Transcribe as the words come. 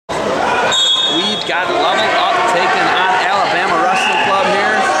got Level Up taking on Alabama Wrestling Club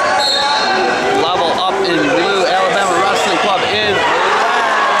here. Level Up in blue, Alabama Wrestling Club in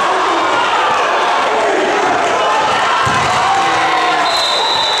red.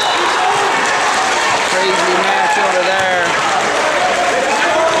 Crazy match over there.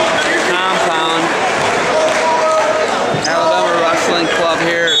 Compound. Alabama Wrestling Club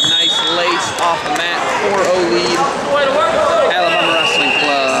here. Nice lace off the mat. 4-0 lead. Alabama Wrestling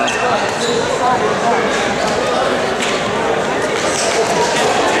Club.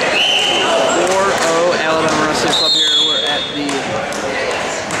 4-0 Alabama Wrestling Club here. We're at the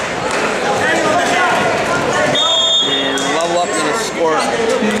and Level Up gonna score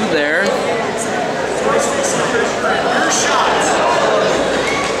 2 there.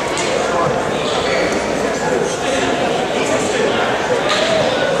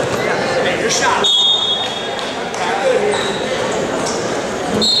 Your shot.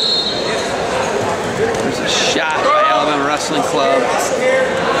 There's a shot by Alabama Wrestling Club.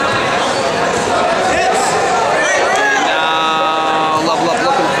 And now Level Up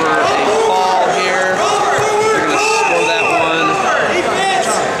looking for a fall here. They're going to score that one.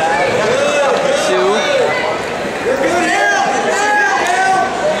 2.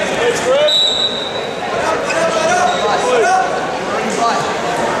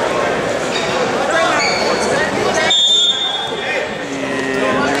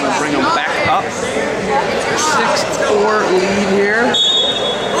 Bring them back up. 6-4 lead here.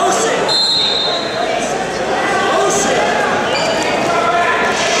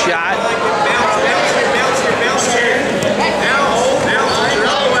 Shot.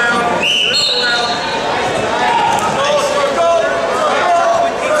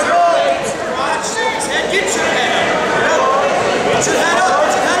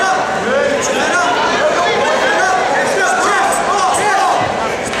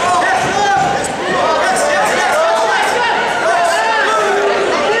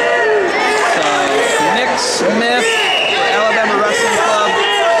 Smith, Alabama Wrestling Club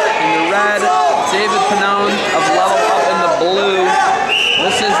in the red, David Panone of Level Up in the blue.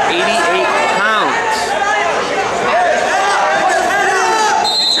 This is 88 pounds.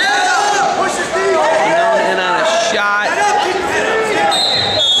 Panone in on a shot.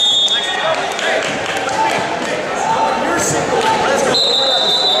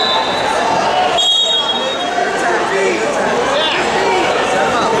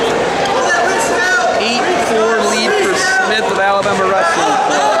 Of Alabama Wrestling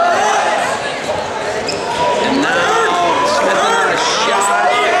Club. And now Smith on a shot.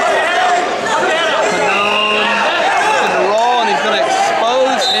 Panone in the roll and he's going to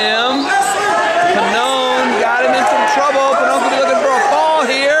expose him. Panone got him in some trouble. Panone's going to be looking for a fall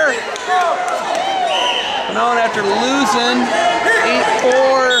here. Panone after losing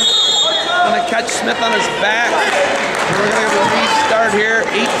 8-4. Going to catch Smith on his back. We're going to have a restart here.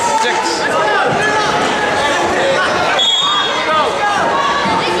 8-6.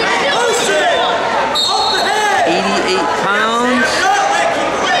 88 pounds.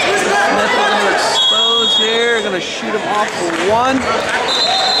 Smith going to expose here. Going to shoot him off for 1.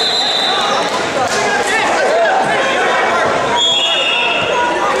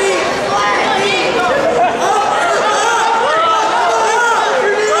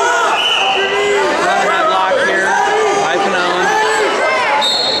 Run headlock here by Panone.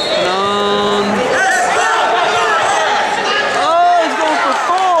 Panone. Oh, he's going for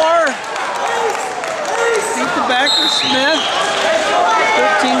 4. Beat the back for Smith.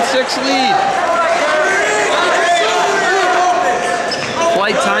 13-6 lead.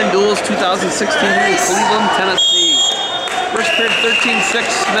 Flight Time Duels 2016 here in Cleveland, Tennessee. First period 13-6,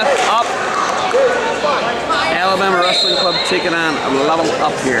 Smith up. Alabama Wrestling Club taking on Level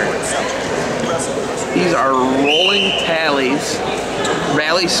Up here. These are rolling tallies.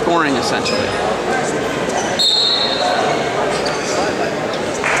 Rally scoring essentially.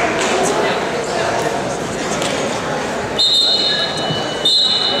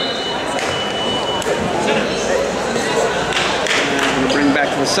 Back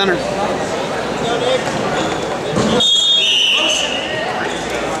to the center.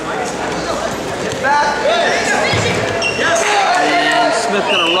 And Smith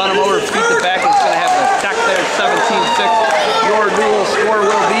going to run him over, feet the back. He's going to have the attack there, 17-6. Your dual score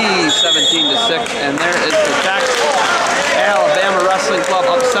will be 17-6. And there is the attack. Alabama Wrestling Club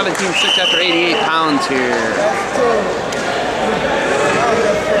up 17-6 after 88 pounds here.